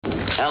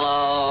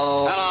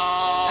Hello.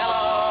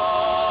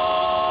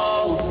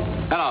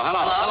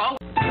 Hello.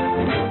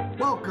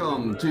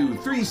 Welcome to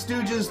Three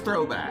Stooges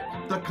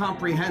Throwback, the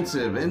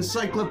comprehensive,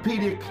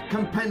 encyclopedic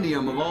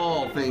compendium of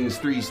all things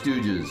Three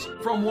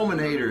Stooges. From woman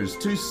haters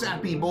to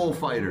sappy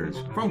bullfighters,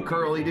 from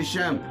Curly to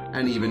Shemp,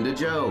 and even to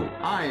Joe.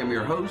 I am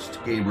your host,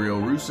 Gabriel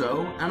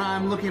Russo, and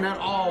I'm looking at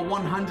all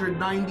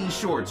 190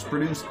 shorts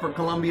produced for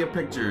Columbia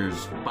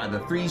Pictures by the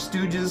Three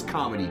Stooges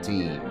comedy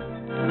team.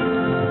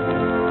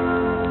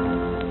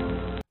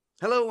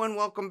 Hello and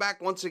welcome back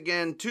once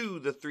again to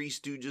the Three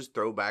Stooges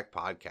Throwback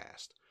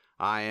Podcast.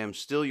 I am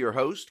still your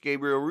host,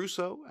 Gabriel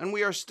Russo, and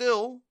we are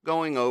still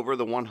going over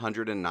the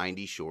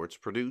 190 shorts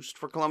produced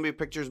for Columbia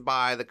Pictures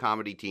by the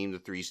comedy team, the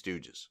Three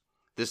Stooges.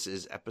 This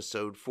is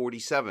episode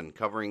 47,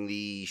 covering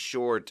the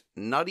short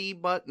Nutty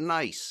But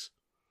Nice.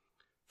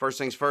 First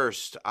things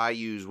first, I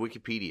use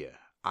Wikipedia,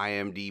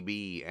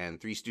 IMDb, and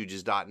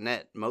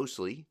threestooges.net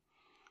mostly.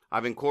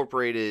 I've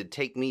incorporated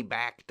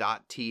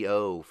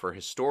takemeback.to for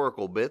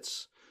historical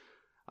bits.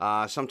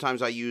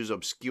 Sometimes I use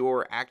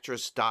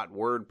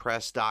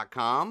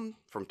obscureactress.wordpress.com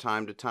from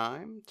time to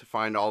time to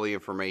find all the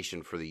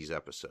information for these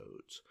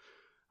episodes.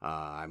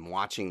 I'm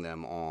watching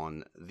them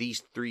on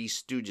These Three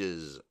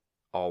Stooges,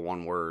 all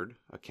one word,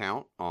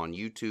 account on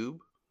YouTube.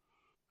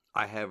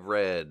 I have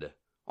read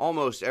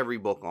almost every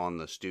book on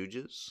the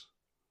Stooges.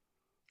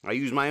 I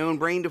use my own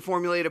brain to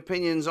formulate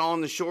opinions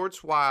on the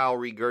shorts while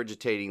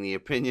regurgitating the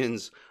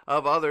opinions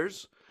of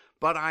others,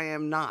 but I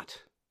am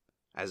not,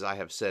 as I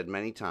have said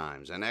many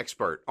times, an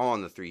expert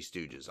on the Three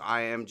Stooges.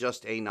 I am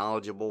just a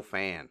knowledgeable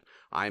fan.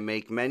 I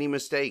make many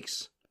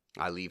mistakes.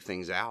 I leave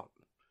things out,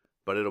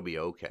 but it'll be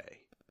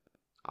okay.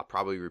 I'll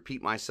probably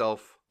repeat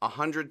myself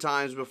 100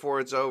 times before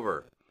it's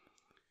over.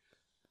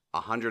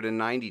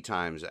 190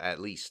 times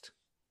at least.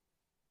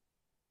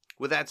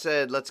 With that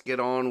said, let's get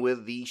on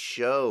with the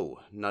show.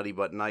 Nutty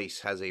But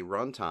Nice has a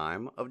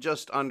runtime of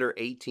just under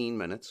 18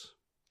 minutes.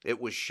 It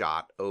was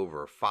shot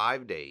over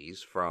 5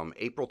 days from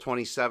April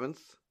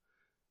 27th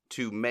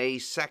to May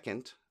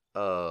 2nd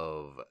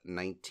of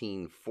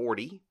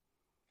 1940.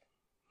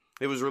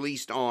 It was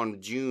released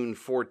on June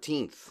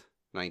 14th,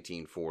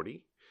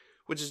 1940,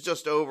 which is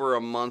just over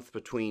a month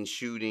between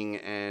shooting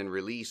and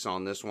release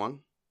on this one.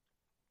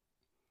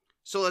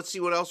 So let's see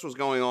what else was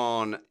going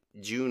on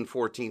June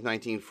 14th,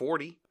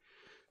 1940.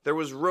 There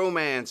was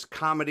romance,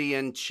 comedy,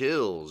 and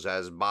chills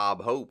as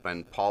Bob Hope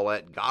and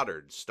Paulette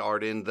Goddard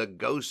starred in The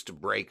Ghost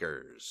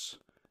Breakers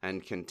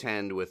and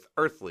contend with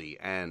earthly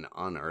and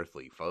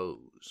unearthly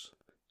foes.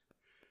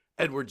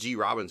 Edward G.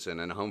 Robinson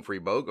and Humphrey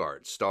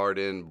Bogart starred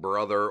in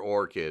Brother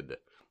Orchid,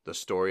 the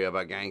story of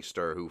a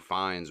gangster who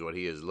finds what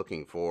he is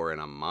looking for in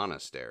a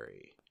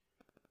monastery.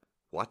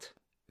 What?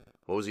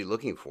 What was he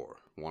looking for,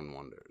 one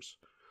wonders.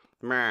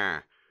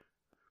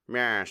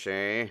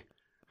 See?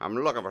 I'm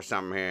looking for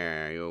something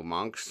here, you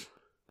monks.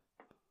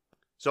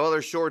 So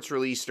other shorts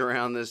released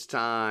around this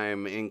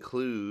time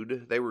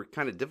include, they were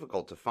kind of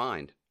difficult to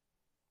find.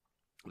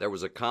 There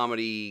was a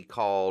comedy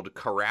called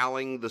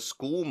Corralling the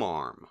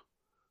Schoolmarm,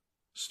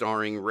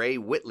 starring Ray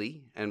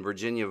Whitley and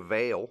Virginia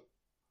Vale.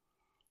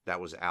 That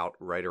was out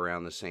right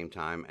around the same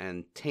time.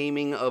 And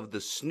Taming of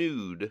the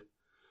Snood,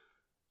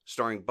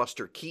 starring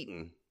Buster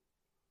Keaton,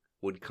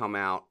 would come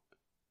out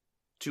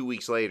 2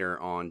 weeks later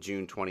on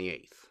June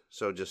 28th.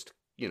 So just,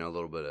 a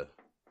little bit of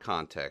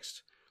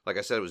context. Like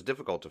I said, it was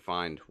difficult to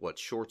find what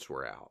shorts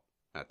were out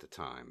at the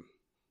time.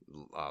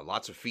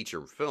 Lots of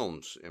feature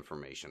films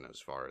information as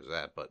far as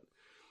that, but it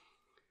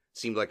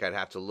seemed like I'd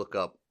have to look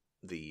up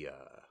the,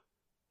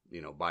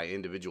 by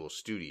individual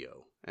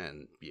studio.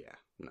 And yeah,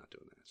 I'm not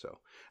doing that. So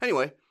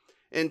anyway,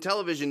 in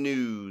television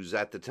news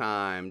at the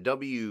time,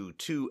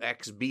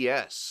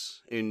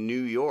 W2XBS in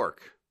New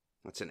York.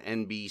 That's an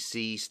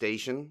NBC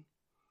station.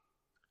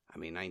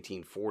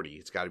 1940,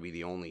 it's got to be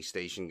the only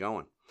station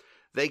going.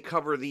 They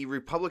cover the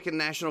Republican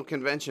National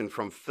Convention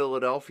from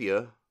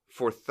Philadelphia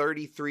for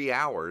 33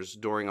 hours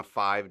during a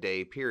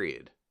 5-day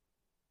period.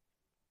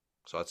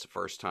 So that's the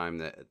first time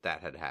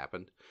that had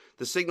happened.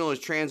 The signal is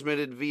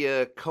transmitted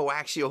via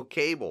coaxial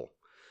cable.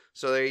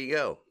 So there you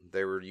go.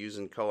 They were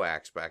using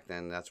coax back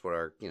then. That's what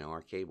our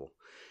cable.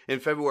 In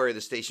February,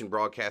 the station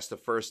broadcast the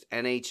first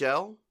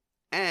NHL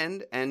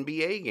and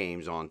NBA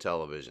games on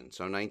television.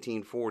 So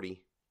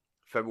 1940.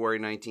 February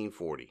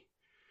 1940.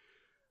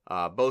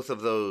 Both of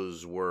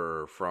those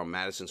were from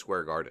Madison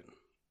Square Garden.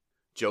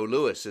 Joe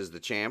Louis is the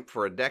champ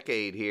for a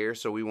decade here,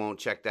 so we won't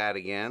check that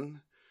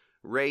again.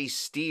 Ray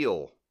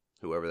Steele,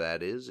 whoever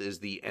that is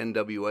the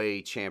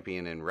NWA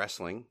champion in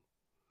wrestling.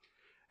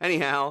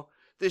 Anyhow,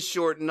 this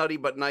short Nutty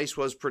But Nice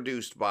was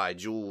produced by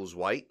Jules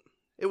White.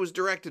 It was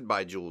directed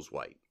by Jules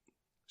White.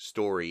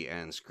 Story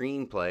and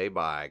screenplay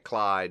by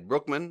Clyde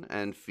Brookman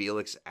and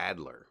Felix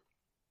Adler.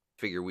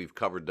 Figure we've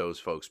covered those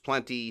folks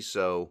plenty,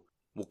 so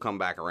we'll come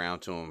back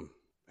around to them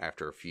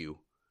after a few.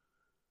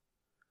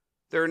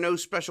 There are no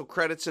special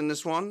credits in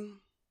this one.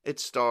 It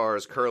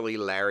stars Curly,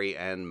 Larry,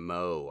 and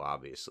Moe,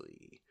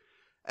 obviously.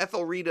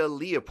 Ethelrita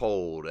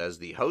Leopold as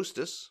the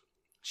hostess.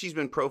 She's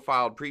been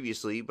profiled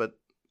previously, but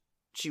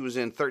She was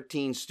in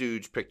 13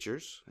 Stooge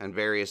pictures and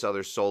various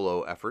other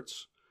solo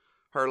efforts.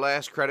 Her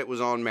last credit was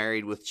on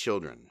Married with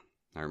Children.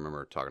 I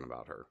remember talking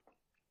about her.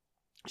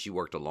 She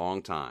worked a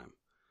long time.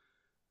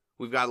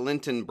 We've got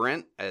Linton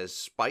Brent as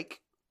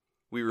Spike.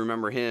 We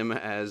remember him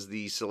as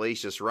the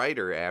salacious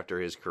writer after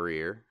his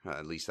career.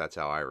 At least that's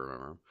how I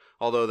remember him.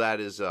 Although that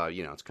is,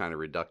 it's kind of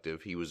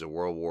reductive. He was a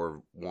World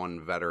War I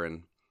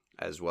veteran,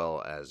 as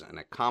well as an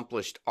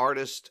accomplished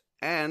artist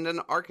and an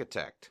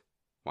architect.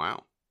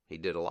 Wow, he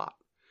did a lot.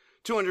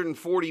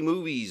 240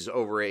 movies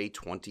over a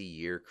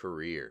 20-year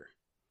career.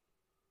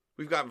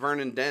 We've got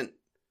Vernon Dent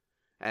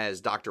as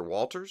Dr.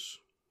 Walters.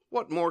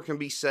 What more can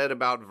be said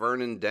about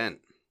Vernon Dent?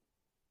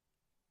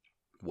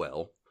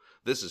 Well,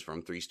 this is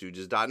from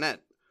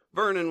threestooges.net.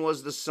 Vernon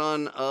was the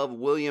son of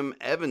William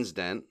Evans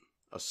Dent,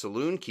 a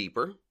saloon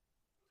keeper,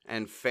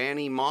 and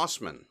Fanny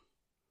Mossman.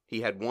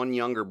 He had one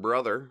younger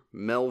brother,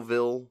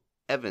 Melville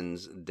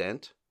Evans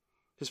Dent.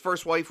 His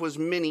first wife was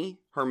Minnie.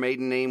 Her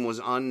maiden name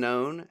was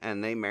unknown,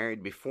 and they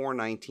married before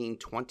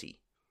 1920.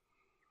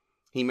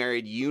 He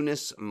married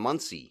Eunice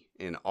Munsey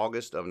in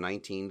August of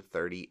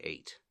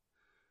 1938.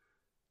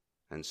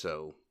 And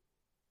so,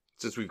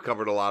 since we've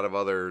covered a lot of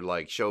other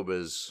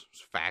showbiz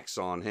facts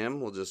on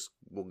him,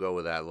 we'll go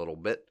with that a little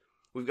bit.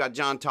 We've got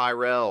John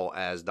Tyrell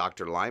as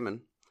Dr.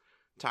 Lyman.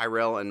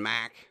 Tyrell and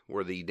Mac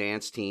were the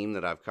dance team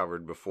that I've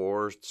covered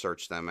before.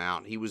 Search them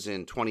out. He was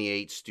in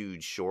 28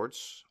 Stooge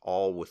shorts,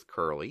 all with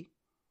Curly.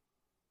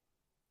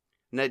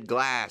 Ned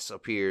Glass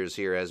appears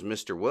here as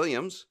Mr.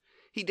 Williams.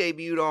 He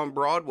debuted on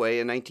Broadway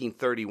in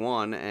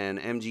 1931, and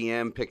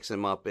MGM picks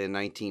him up in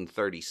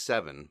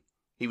 1937.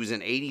 He was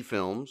in 80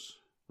 films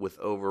with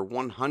over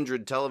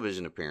 100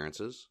 television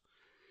appearances.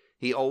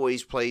 He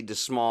always played the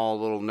small,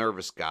 little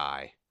nervous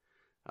guy,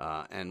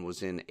 and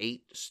was in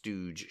 8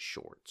 Stooge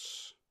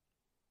shorts.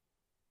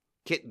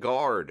 Kit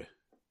Gard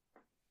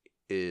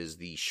is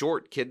the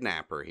short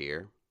kidnapper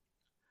here.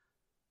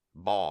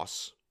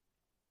 Boss.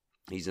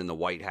 He's in the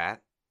white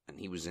hat, and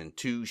he was in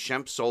 2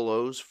 Shemp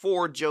solos,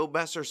 4 Joe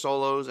Besser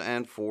solos,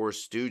 and 4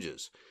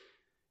 Stooges.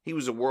 He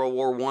was a World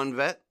War I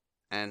vet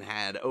and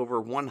had over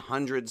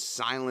 100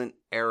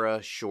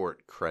 silent-era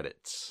short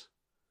credits.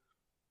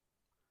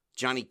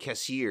 Johnny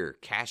Cashier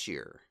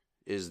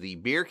is the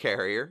beer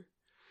carrier.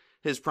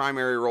 His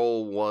primary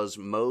role was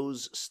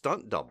Moe's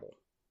stunt double.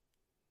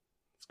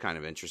 It's kind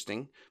of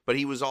interesting. But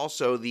he was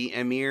also the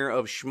Emir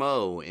of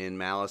Schmo in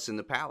Malice in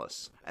the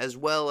Palace, as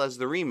well as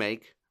the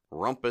remake,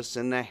 Rumpus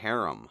in the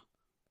Harem.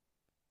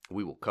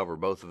 We will cover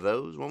both of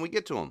those when we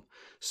get to them.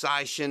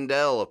 Cy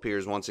Schindel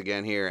appears once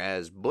again here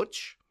as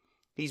Butch.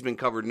 He's been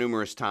covered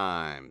numerous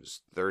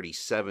times,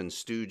 37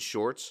 Stooge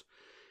shorts.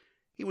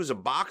 He was a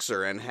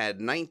boxer and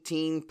had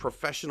 19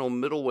 professional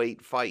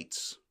middleweight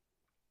fights,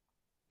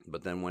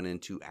 but then went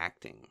into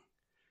acting.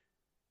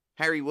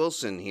 Harry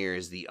Wilson here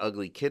is the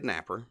ugly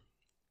kidnapper.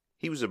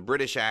 He was a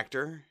British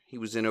actor. He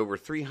was in over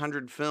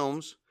 300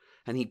 films,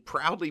 and he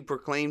proudly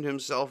proclaimed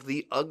himself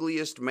the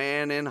ugliest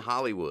man in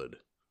Hollywood.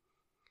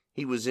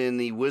 He was in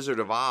The Wizard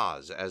of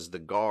Oz as the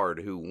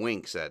guard who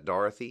winks at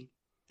Dorothy,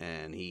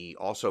 and he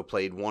also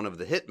played one of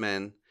the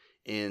hitmen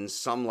in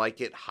Some Like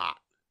It Hot.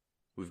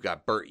 We've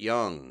got Burt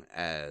Young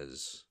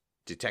as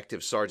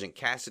Detective Sergeant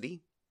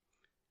Cassidy.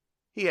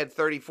 He had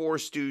 34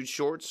 Stooge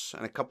shorts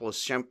and a couple of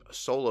Shemp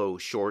solo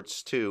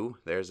shorts, too.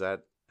 There's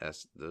that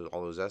S,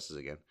 all those S's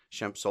again.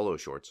 Shemp solo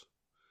shorts.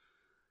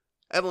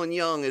 Evelyn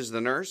Young is the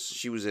nurse.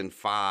 She was in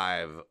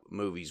 5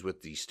 movies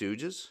with the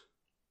Stooges.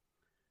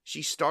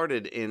 She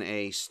started in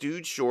a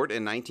Stooge short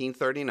in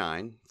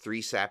 1939,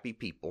 Three Sappy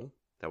People.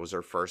 That was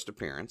her first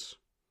appearance.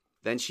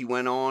 Then she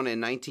went on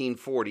in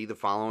 1940, the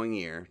following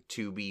year,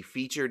 to be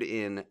featured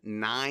in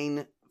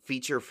 9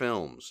 feature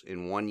films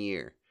in 1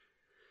 year.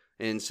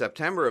 In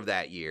September of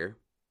that year,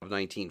 of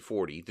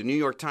 1940, the New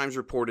York Times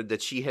reported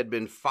that she had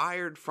been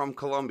fired from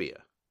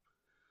Columbia.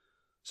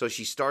 So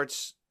she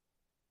starts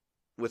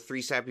with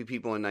Three Sappy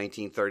People in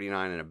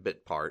 1939 in a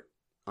bit part,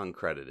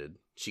 uncredited.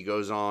 She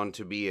goes on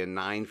to be in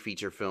 9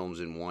 feature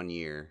films in 1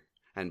 year,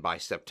 and by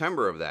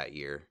September of that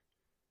year,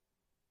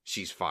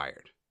 she's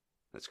fired.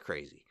 That's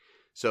crazy.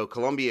 So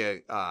Columbia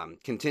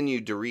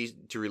continued to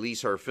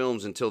release her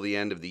films until the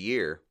end of the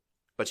year,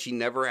 but she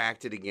never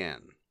acted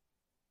again.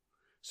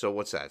 So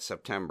what's that?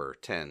 September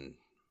 9,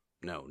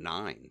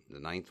 the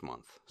 9th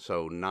month.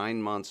 So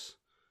 9 months,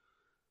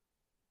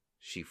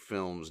 she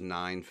films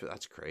 9.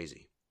 That's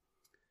crazy.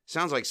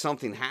 Sounds like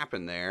something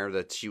happened there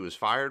that she was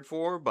fired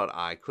for, but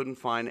I couldn't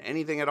find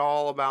anything at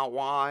all about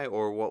why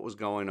or what was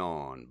going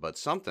on. But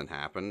something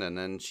happened, and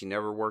then she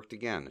never worked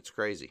again. It's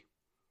crazy.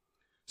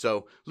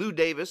 So Lou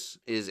Davis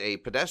is a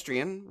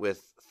pedestrian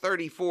with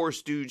 34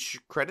 Stooge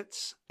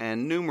credits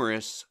and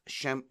numerous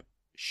Shemp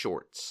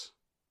shorts.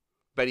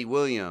 Betty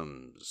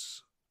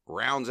Williams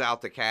rounds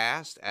out the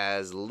cast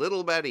as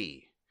Little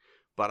Betty,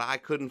 but I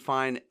couldn't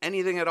find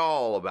anything at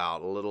all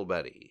about Little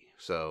Betty.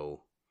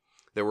 So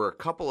there were a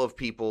couple of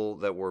people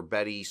that were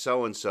Betty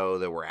so-and-so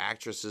that were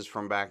actresses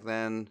from back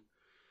then.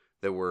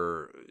 There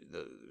were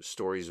the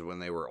stories when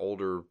they were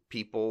older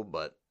people,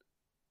 but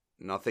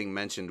nothing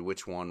mentioned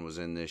which one was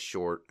in this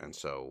short, and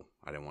so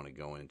I didn't want to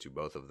go into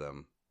both of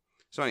them.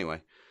 So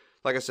anyway,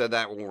 like I said,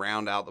 that will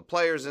round out the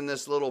players in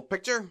this little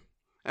picture.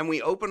 And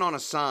we open on a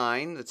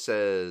sign that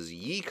says,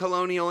 Ye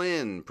Colonial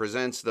Inn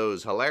presents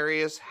those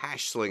hilarious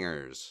hash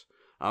slingers,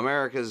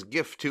 America's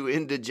gift to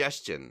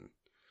indigestion.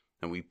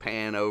 And we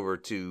pan over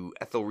to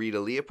Ethelreda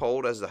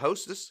Leopold as the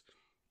hostess,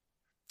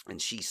 and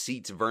she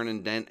seats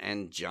Vernon Dent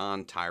and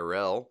John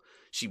Tyrell.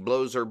 She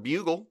blows her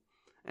bugle,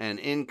 and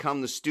in come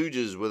the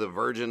Stooges with a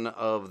version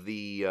of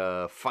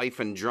the fife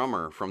and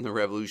drummer from the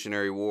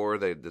Revolutionary War.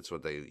 That's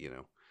what they.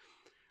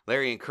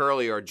 Larry and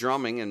Curly are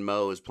drumming, and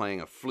Mo is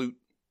playing a flute.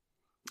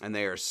 And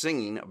they are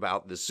singing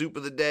about the soup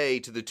of the day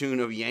to the tune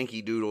of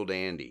Yankee Doodle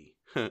Dandy.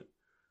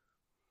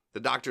 The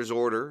doctor's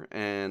order,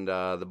 and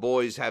the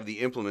boys have the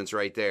implements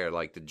right there,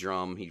 like the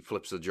drum. He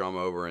flips the drum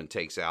over and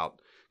takes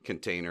out a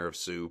container of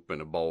soup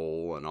and a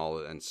bowl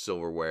and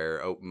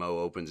silverware. Mo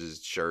opens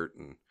his shirt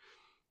and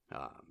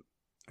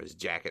his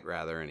jacket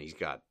rather, and he's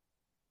got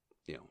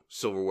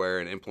silverware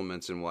and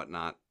implements and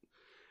whatnot.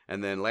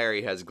 And then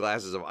Larry has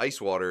glasses of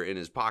ice water in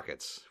his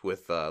pockets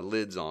with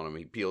lids on them.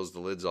 He peels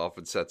the lids off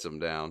and sets them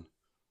down.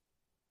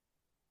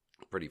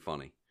 Pretty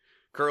funny.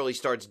 Curly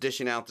starts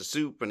dishing out the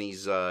soup, and he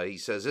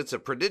says, it's a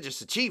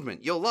prodigious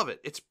achievement. You'll love it.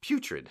 It's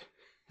putrid.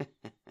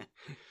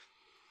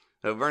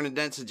 So Vernon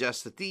Dent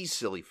suggests that these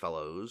silly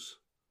fellows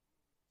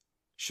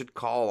should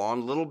call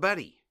on little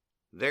Betty.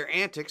 Their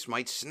antics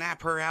might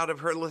snap her out of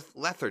her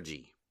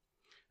lethargy.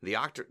 The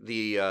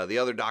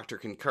other doctor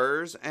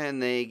concurs,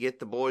 and they get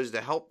the boys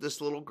to help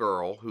this little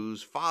girl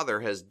whose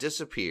father has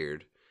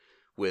disappeared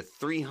with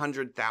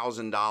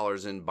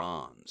 $300,000 in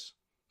bonds.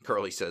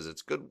 Curly says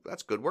it's good.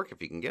 That's good work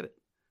if you can get it.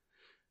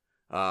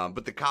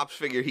 But the cops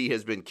figure he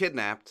has been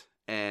kidnapped,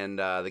 and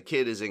the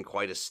kid is in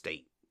quite a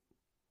state.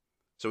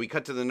 So we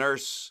cut to the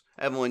nurse,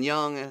 Evelyn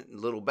Young, and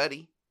little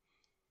Betty.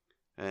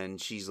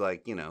 And she's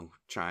like,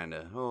 trying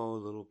to,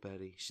 little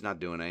Betty. She's not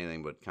doing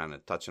anything but kind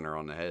of touching her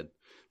on the head.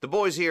 The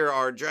boys here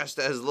are dressed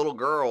as little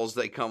girls.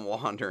 They come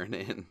wandering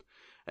in,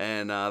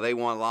 and they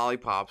want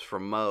lollipops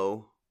from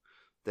Mo.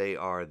 They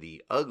are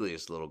the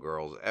ugliest little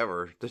girls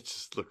ever. They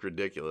just look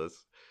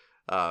ridiculous.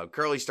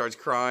 Curly starts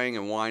crying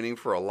and whining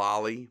for a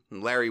lolly.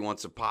 And Larry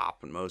wants a pop.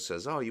 And Mo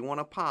says, oh, you want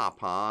a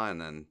pop, huh?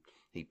 And then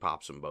he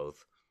pops them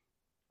both.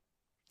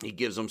 He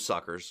gives them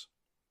suckers.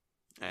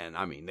 And,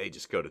 they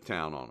just go to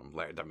town on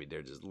them.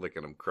 They're just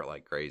licking them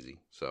like crazy.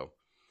 So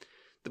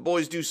the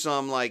boys do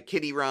some,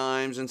 kitty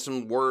rhymes and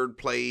some word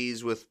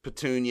plays with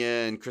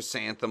Petunia and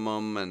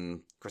Chrysanthemum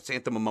and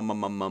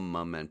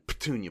Chrysanthemum and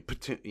Petunia,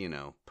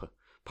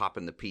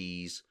 popping the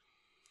peas.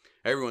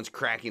 Everyone's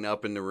cracking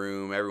up in the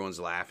room. Everyone's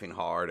laughing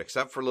hard,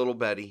 except for little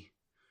Betty.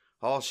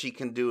 All she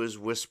can do is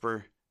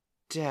whisper,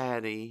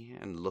 Daddy,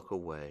 and look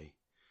away.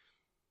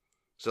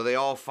 So they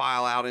all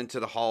file out into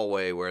the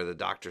hallway where the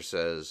doctor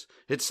says,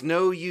 it's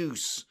no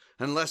use.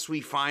 Unless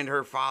we find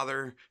her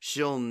father,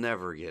 she'll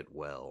never get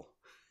well.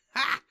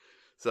 Ha!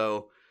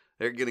 So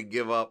they're going to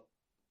give up.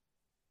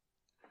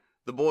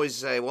 The boys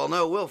say, well,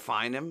 no, we'll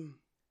find him.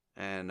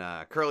 And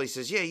Curly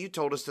says, yeah, you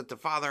told us that the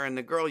father and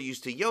the girl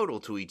used to yodel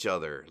to each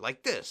other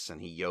like this.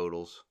 And he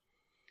yodels.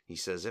 He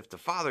says, if the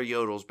father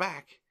yodels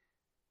back,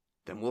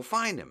 then we'll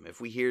find him. If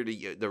we hear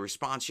the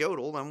response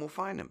yodel, then we'll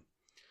find him.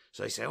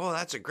 So they say, well,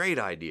 that's a great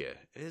idea.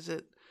 Is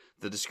it?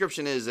 The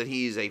description is that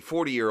he's a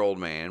 40-year-old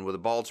man with a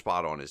bald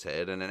spot on his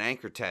head and an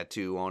anchor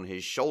tattoo on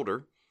his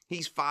shoulder.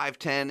 He's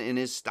 5'10" in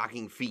his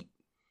stocking feet.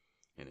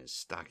 In his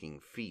stocking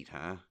feet,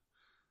 huh?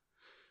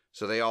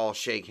 So they all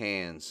shake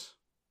hands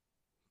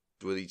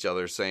with each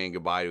other, saying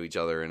goodbye to each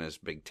other in this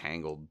big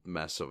tangled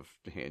mess of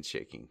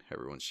handshaking.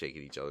 Everyone's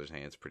shaking each other's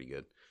hands pretty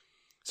good.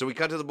 So we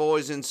cut to the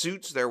boys in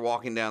suits. They're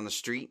walking down the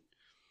street.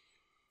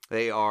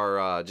 They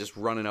are just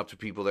running up to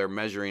people. They're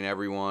measuring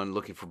everyone,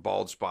 looking for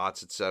bald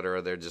spots,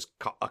 etc. They're just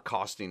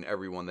accosting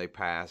everyone they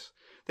pass.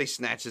 They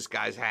snatch this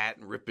guy's hat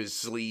and rip his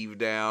sleeve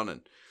down,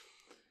 and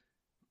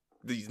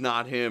he's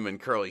not him, and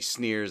Curly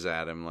sneers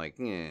at him like,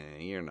 yeah,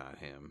 you're not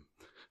him.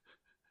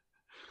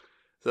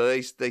 So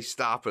they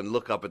stop and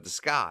look up at the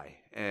sky,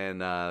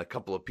 and a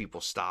couple of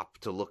people stop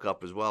to look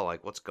up as well,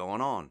 like, what's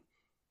going on?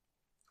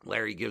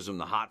 Larry gives them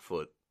the hot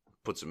foot,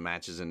 puts some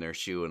matches in their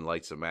shoe and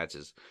lights some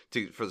matches,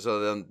 so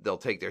then they'll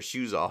take their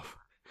shoes off.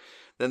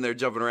 Then they're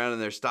jumping around in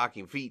their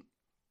stocking feet,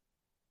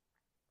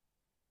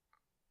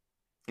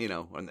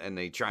 and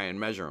they try and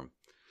measure them.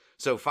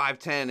 So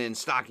 5'10" in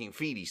stocking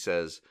feet, he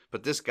says,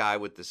 but this guy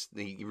with this,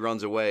 he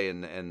runs away,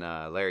 and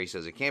Larry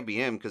says it can't be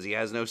him because he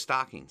has no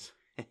stockings.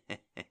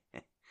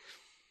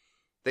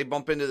 They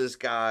bump into this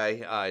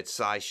guy, it's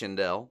Cy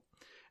Shindell,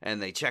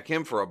 and they check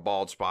him for a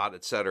bald spot,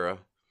 etc.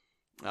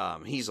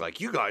 He's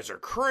like, you guys are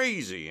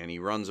crazy, and he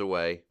runs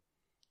away.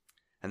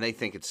 And they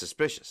think it's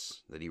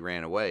suspicious that he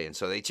ran away, and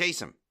so they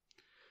chase him.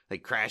 They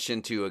crash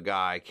into a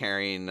guy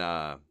carrying,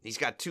 he's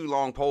got two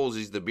long poles.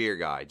 He's the beer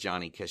guy,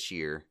 Johnny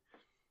Cashier.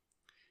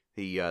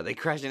 They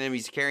crash into him.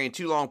 He's carrying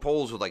two long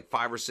poles with like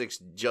 5 or 6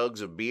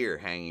 jugs of beer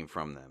hanging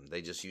from them.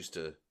 They just used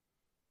to,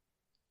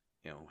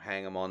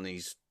 hang them on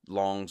these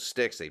long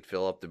sticks. They'd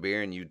fill up the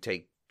beer, and you'd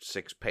take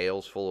 6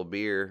 pails full of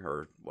beer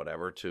or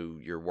whatever to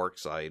your work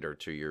site or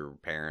to your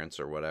parents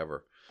or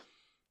whatever.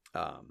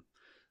 I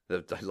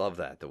love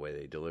that, the way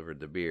they delivered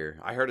the beer.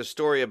 I heard a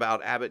story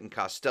about Abbott and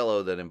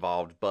Costello that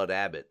involved Bud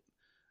Abbott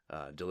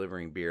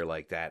delivering beer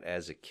like that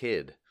as a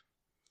kid.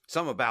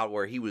 Something about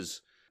where it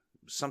was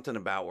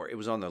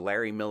on the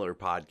Larry Miller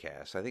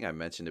podcast. I think I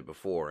mentioned it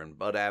before. And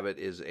Bud Abbott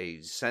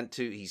he's sent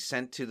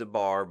to the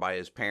bar by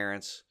his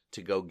parents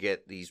to go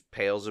get these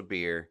pails of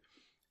beer.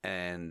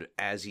 And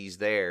as he's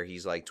there,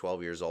 he's like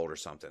 12 years old or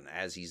something.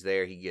 As he's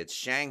there, he gets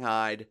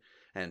shanghaied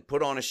and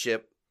put on a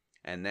ship.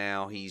 And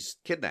now he's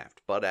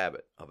kidnapped. Bud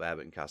Abbott of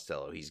Abbott and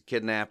Costello. He's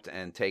kidnapped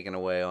and taken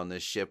away on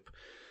this ship.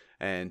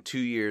 And 2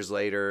 years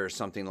later, or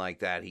something like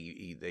that,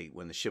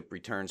 when the ship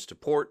returns to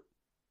port,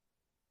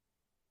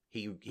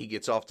 he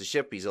gets off the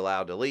ship. He's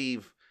allowed to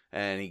leave,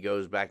 and he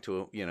goes back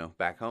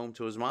home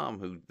to his mom,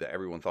 who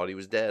everyone thought he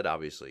was dead,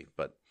 obviously.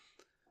 But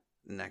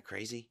isn't that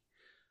crazy?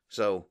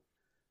 So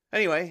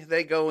anyway,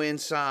 they go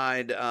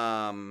inside.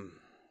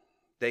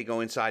 They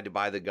go inside to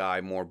buy the guy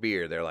more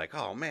beer. They're like,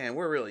 "Oh man,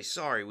 we're really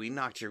sorry. We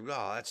knocked your.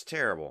 Oh, that's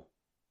terrible."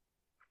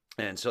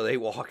 And so they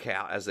walk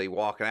out. As they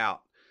walk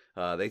out,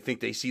 they think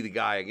they see the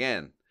guy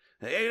again.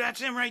 Hey, that's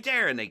him right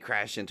there. And they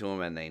crash into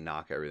him and they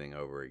knock everything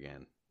over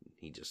again.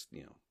 He just,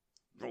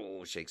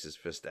 shakes his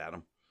fist at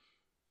him.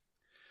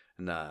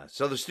 And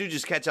so the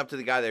Stooges catch up to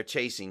the guy they're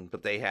chasing,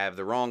 but they have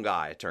the wrong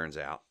guy. It turns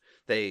out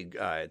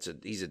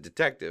he's a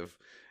detective,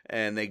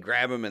 and they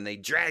grab him and they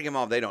drag him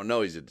off. They don't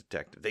know he's a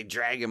detective. They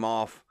drag him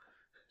off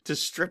to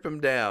strip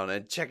him down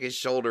and check his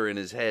shoulder and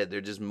his head.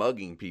 They're just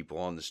mugging people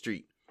on the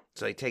street.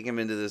 So they take him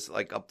into this,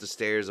 up the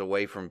stairs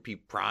away from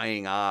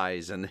prying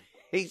eyes, and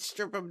they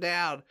strip him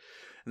down.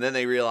 And then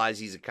they realize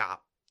he's a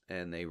cop,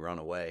 and they run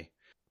away,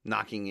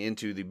 knocking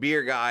into the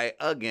beer guy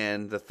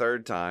again, the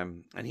third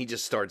time. And he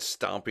just starts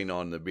stomping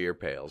on the beer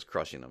pails,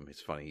 crushing them.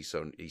 It's funny.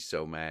 He's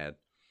so mad.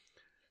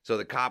 So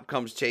the cop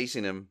comes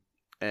chasing him,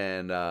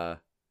 and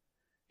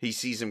he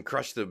sees him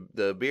crush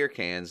the beer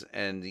cans,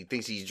 and he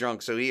thinks he's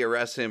drunk, so he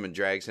arrests him and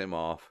drags him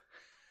off.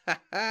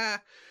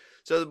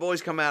 So the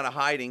boys come out of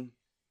hiding,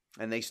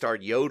 and they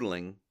start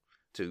yodeling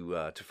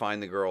to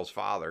find the girl's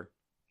father.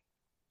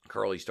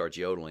 Curly starts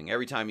yodeling.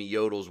 Every time he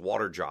yodels,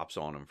 water drops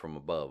on him from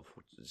above,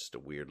 which is just a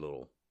weird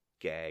little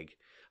gag.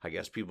 I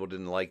guess people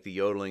didn't like the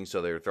yodeling,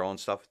 so they were throwing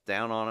stuff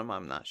down on him.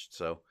 I'm not sure.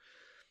 So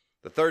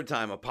the third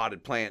time, a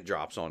potted plant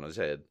drops on his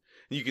head.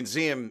 You can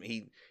see him,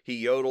 he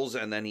yodels,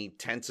 and then he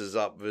tenses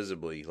up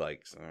visibly,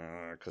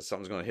 because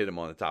something's going to hit him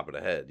on the top of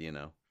the head,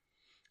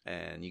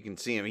 And you can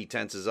see him, he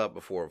tenses up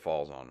before it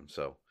falls on him.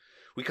 So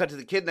we cut to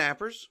the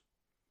kidnappers,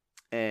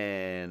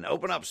 and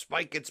open up,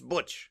 Spike gets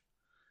Butch.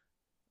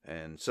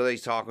 And so they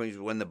talk,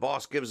 when the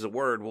boss gives the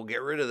word, we'll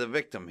get rid of the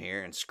victim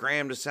here and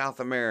scram to South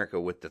America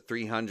with the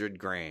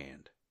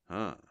 $300,000.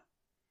 Huh.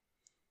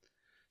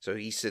 So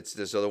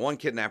so the one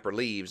kidnapper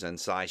leaves, and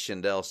Cy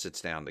Schindel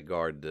sits down to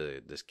guard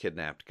this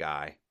kidnapped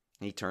guy.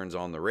 He turns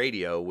on the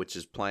radio, which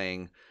is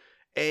playing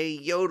a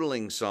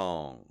yodeling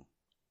song,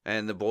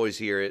 and the boys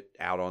hear it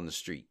out on the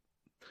street.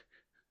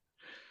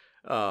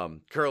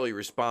 Curly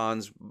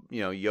responds,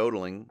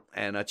 yodeling,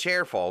 and a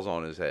chair falls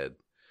on his head.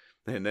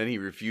 And then he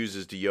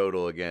refuses to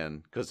yodel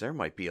again, because there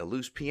might be a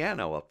loose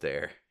piano up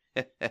there.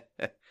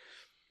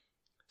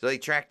 So they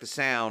track the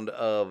sound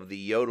of the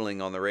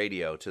yodeling on the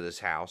radio to this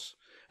house,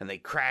 and they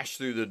crash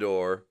through the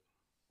door.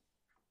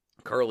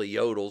 Curly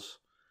yodels,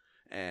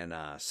 and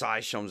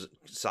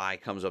Cy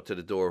comes up to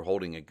the door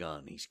holding a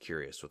gun. He's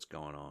curious what's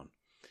going on.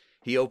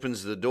 He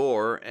opens the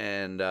door,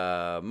 and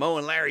Mo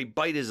and Larry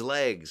bite his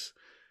legs.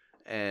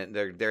 And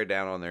they're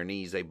down on their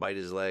knees. They bite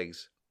his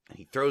legs. And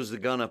he throws the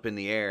gun up in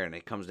the air, and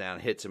it comes down,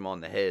 hits him on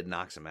the head,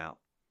 knocks him out.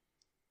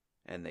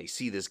 And they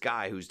see this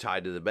guy who's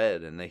tied to the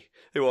bed, and they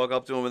walk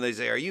up to him and they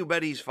say, "Are you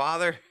Betty's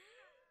father?"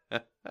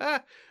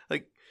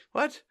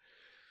 What?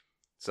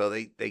 So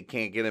they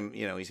can't get him,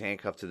 he's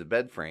handcuffed to the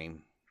bed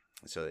frame.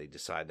 So they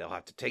decide they'll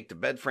have to take the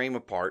bed frame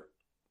apart.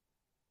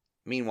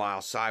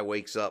 Meanwhile, Cy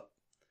wakes up,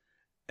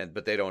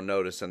 but they don't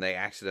notice, and they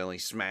accidentally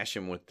smash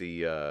him with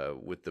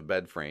the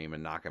bed frame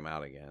and knock him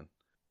out again.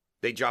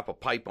 They drop a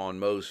pipe on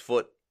Mo's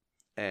foot,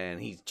 and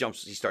he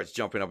starts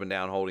jumping up and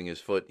down holding his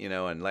foot,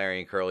 and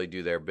Larry and Curly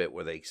do their bit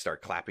where they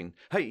start clapping.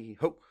 Hey,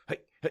 ho, hey,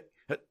 hey,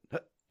 hey,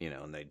 hey,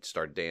 and they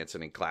start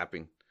dancing and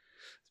clapping.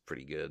 It's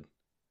pretty good.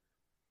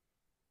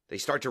 They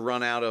start to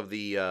run out of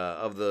the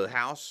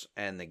house,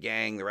 and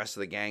the rest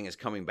of the gang is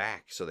coming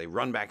back. So they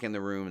run back in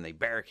the room, and they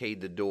barricade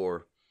the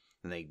door,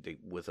 and they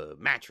with a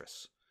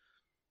mattress.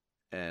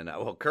 And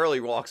Curly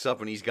walks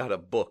up, and he's got a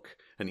book,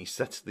 and he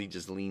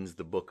just leans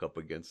the book up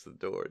against the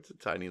door. It's a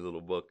tiny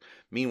little book.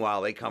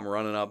 Meanwhile, they come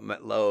running up,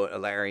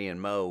 Larry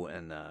and Mo,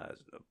 and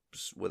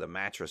with a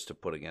mattress to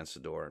put against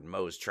the door, and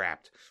Mo's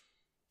trapped.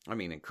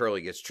 And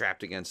Curly gets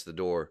trapped against the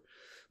door.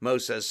 Mo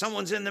says,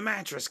 "Someone's in the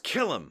mattress,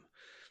 kill him."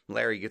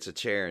 Larry gets a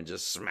chair and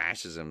just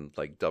smashes him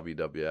like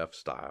WWF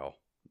style,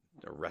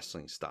 or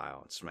wrestling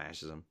style, and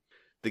smashes him.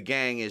 The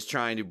gang is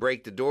trying to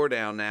break the door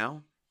down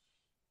now.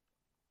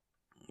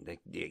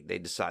 They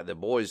decide, the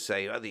boys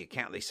say,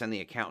 they send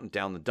the accountant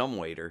down the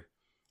dumbwaiter,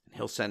 and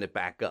he'll send it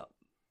back up.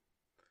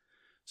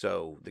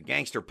 So the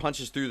gangster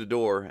punches through the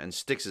door and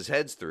sticks his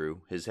head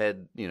through,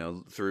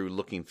 through,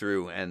 looking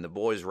through, and the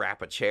boys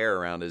wrap a chair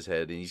around his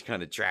head, and he's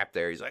kind of trapped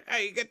there. He's like,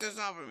 hey, get this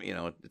off of me.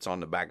 It's on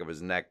the back of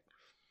his neck.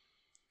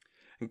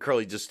 And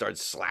Curly just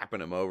starts slapping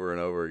him over and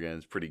over again.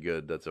 It's pretty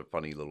good. That's a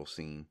funny little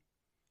scene.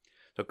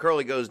 So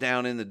Curly goes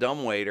down in the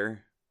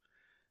dumbwaiter,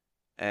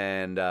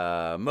 and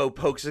Mo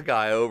pokes the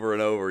guy over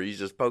and over. He's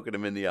just poking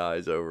him in the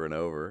eyes over and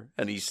over.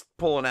 And he's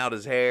pulling out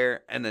his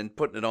hair and then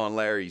putting it on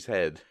Larry's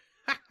head.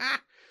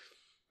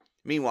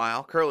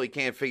 Meanwhile, Curly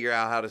can't figure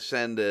out how to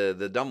send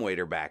the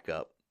dumbwaiter back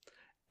up.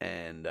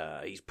 And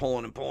he's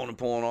pulling and pulling and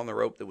pulling on the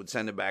rope that would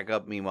send it back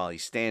up. Meanwhile,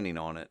 he's standing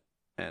on it,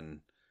 and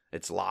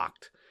it's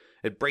locked.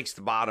 It breaks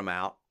the bottom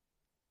out,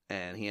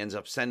 and he ends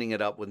up sending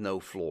it up with no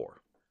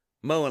floor.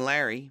 Mo and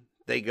Larry,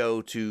 they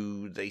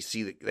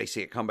see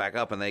it come back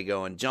up, and they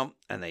go and jump,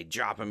 and they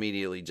drop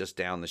immediately just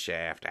down the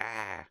shaft.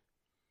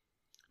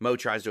 Mo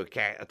tries to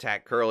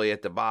attack Curly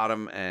at the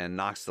bottom and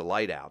knocks the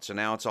light out. So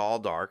now it's all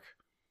dark.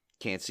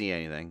 Can't see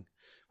anything.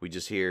 We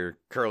just hear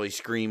Curly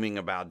screaming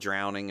about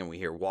drowning, and we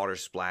hear water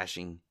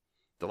splashing.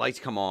 The lights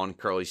come on.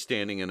 Curly's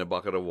standing in a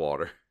bucket of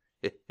water.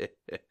 It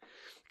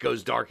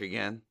goes dark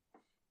again.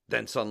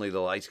 Then suddenly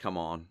the lights come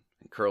on,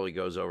 and Curly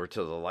goes over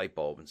to the light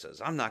bulb and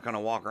says, I'm not going to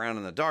walk around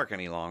in the dark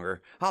any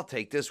longer. I'll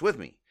take this with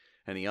me.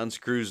 And he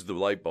unscrews the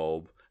light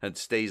bulb, and it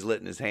stays lit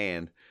in his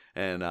hand,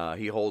 and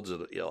he holds it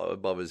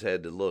above his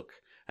head to look,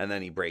 and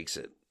then he breaks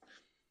it.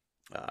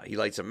 He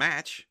lights a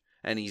match.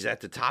 And he's at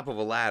the top of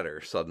a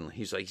ladder suddenly.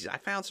 He's like, I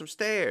found some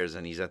stairs.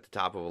 And he's at the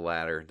top of a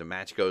ladder. The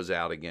match goes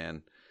out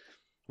again.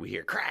 We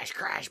hear crash,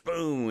 crash,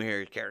 boom. We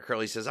hear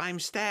Curly says, I'm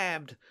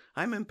stabbed.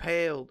 I'm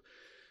impaled.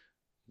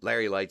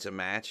 Larry lights a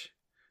match.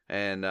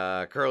 And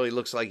Curly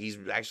looks like he's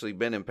actually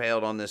been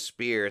impaled on this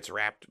spear. It's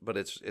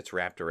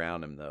wrapped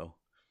around him, though.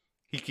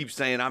 He keeps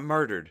saying, I'm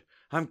murdered.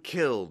 I'm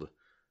killed.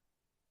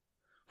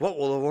 What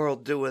will the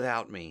world do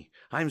without me?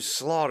 I'm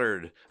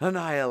slaughtered,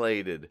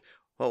 annihilated.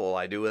 What will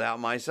I do without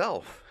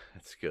myself?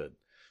 That's good.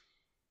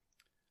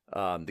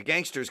 The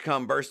gangsters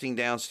come bursting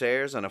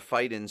downstairs, and a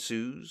fight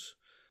ensues.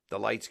 The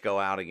lights go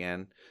out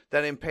again.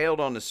 That impaled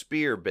on the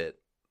spear bit.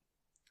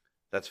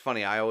 That's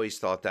funny. I always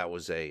thought that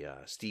was a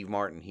Steve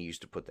Martin. He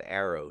used to put the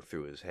arrow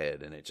through his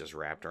head, and it just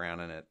wrapped around.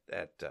 And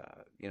at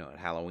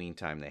Halloween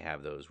time, they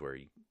have those where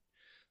you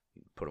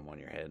put them on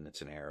your head, and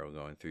it's an arrow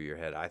going through your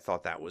head. I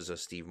thought that was a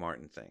Steve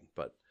Martin thing,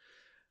 but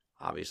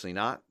obviously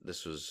not.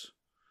 This was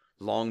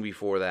long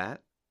before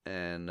that,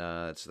 and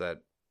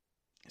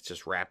it's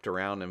just wrapped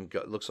around him.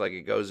 Looks like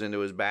it goes into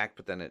his back,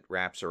 but then it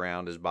wraps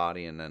around his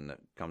body, and then it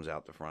comes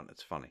out the front.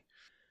 It's funny.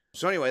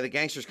 So anyway, the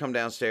gangsters come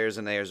downstairs,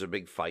 and there's a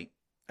big fight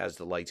as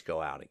the lights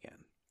go out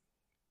again.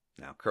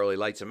 Now, Curly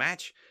lights a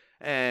match,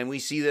 and we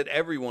see that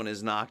everyone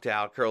is knocked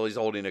out. Curly's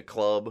holding a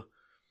club.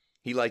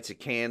 He lights a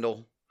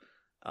candle.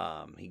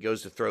 He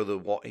goes to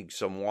throw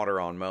some water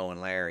on Mo and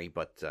Larry,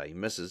 but he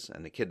misses,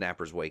 and the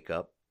kidnappers wake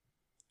up.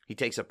 He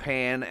takes a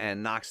pan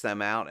and knocks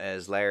them out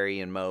as Larry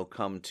and Mo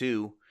come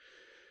to.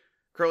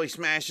 Curly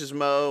smashes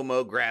Mo.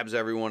 Mo grabs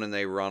everyone, and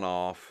they run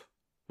off.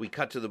 We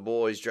cut to the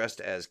boys dressed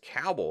as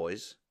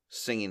cowboys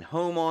singing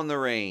Home on the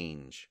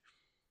Range.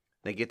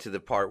 They get to the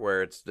part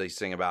where they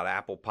sing about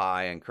apple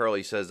pie, and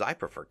Curly says, I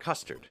prefer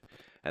custard.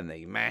 And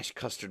they mash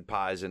custard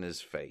pies in his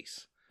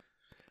face.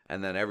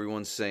 And then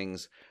everyone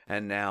sings,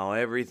 and now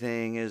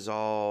everything is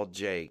all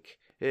Jake.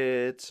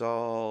 It's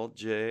all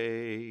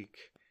Jake.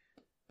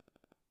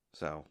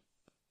 So,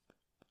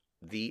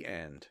 the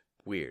end.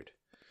 Weird.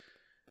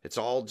 It's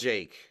all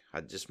Jake.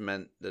 I just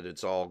meant that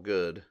it's all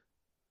good.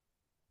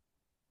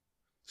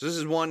 So this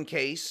is one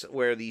case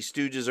where the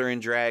Stooges are in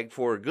drag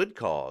for a good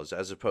cause,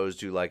 as opposed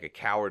to like a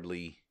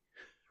cowardly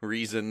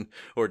reason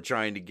or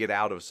trying to get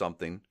out of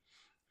something.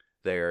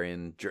 They're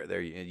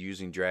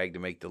using drag to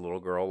make the little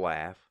girl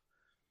laugh.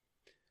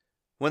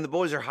 When the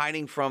boys are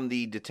hiding from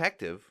the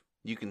detective,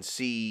 you can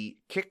see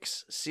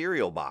Kix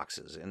cereal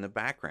boxes in the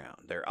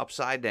background. They're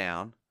upside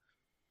down,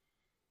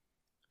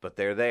 but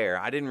they're there.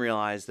 I didn't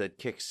realize that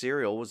Kix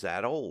cereal was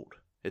that old.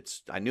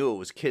 I knew it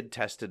was kid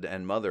tested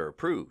and mother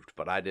approved,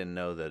 but I didn't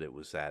know that it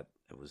was that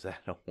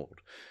old.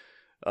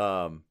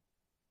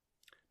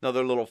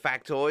 Another little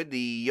factoid: the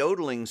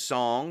yodeling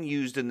song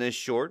used in this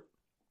short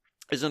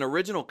is an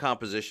original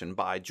composition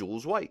by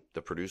Jules White,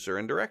 the producer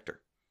and director.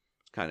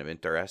 It's kind of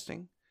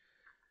interesting.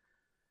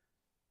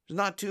 There's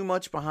not too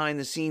much behind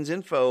the scenes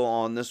info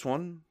on this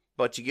one,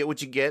 but you get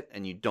what you get,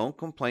 and you don't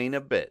complain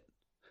a bit.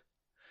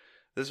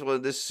 This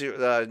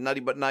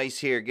Nutty But Nice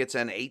here gets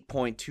an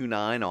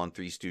 8.29 on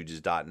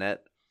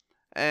threestooges.net.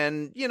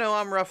 And,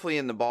 I'm roughly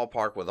in the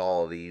ballpark with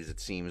all of these, it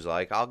seems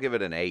like. I'll give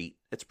it an 8.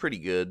 It's pretty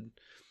good.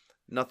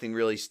 Nothing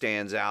really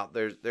stands out.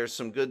 There's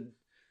some good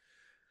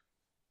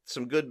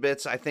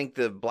bits. I think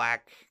the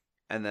black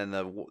and then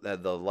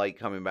the light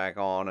coming back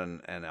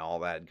on and all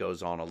that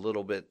goes on a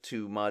little bit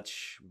too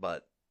much,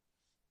 but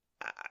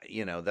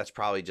that's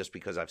probably just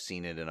because I've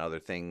seen it in other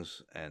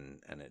things and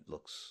it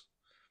looks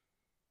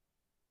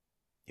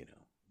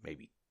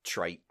maybe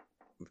trite,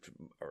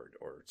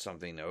 or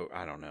something.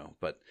 I don't know,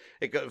 but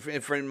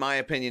in my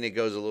opinion, it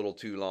goes a little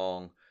too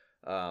long.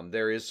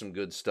 There is some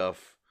good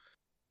stuff.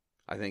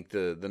 I think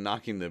the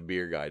knocking the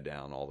beer guy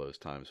down all those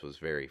times was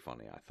very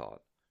funny, I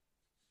thought.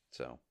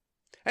 So,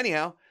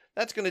 anyhow,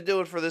 that's going to do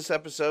it for this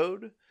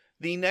episode.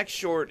 The next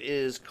short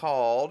is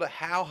called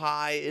How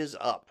High Is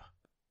Up.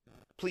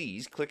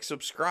 Please click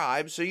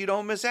subscribe so you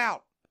don't miss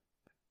out.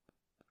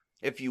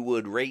 If you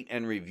would rate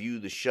and review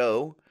the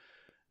show,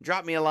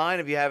 drop me a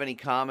line if you have any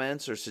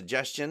comments or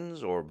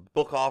suggestions or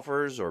book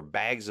offers or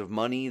bags of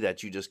money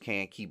that you just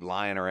can't keep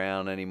lying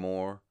around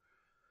anymore.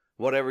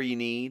 Whatever you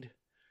need.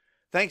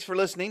 Thanks for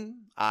listening.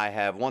 I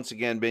have once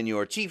again been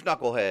your Chief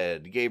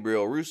Knucklehead,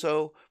 Gabriel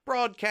Russo,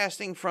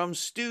 broadcasting from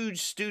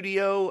Stooge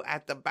Studio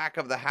at the back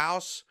of the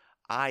house,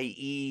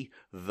 i.e.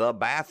 the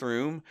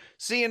bathroom.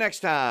 See you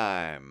next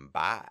time.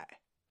 Bye.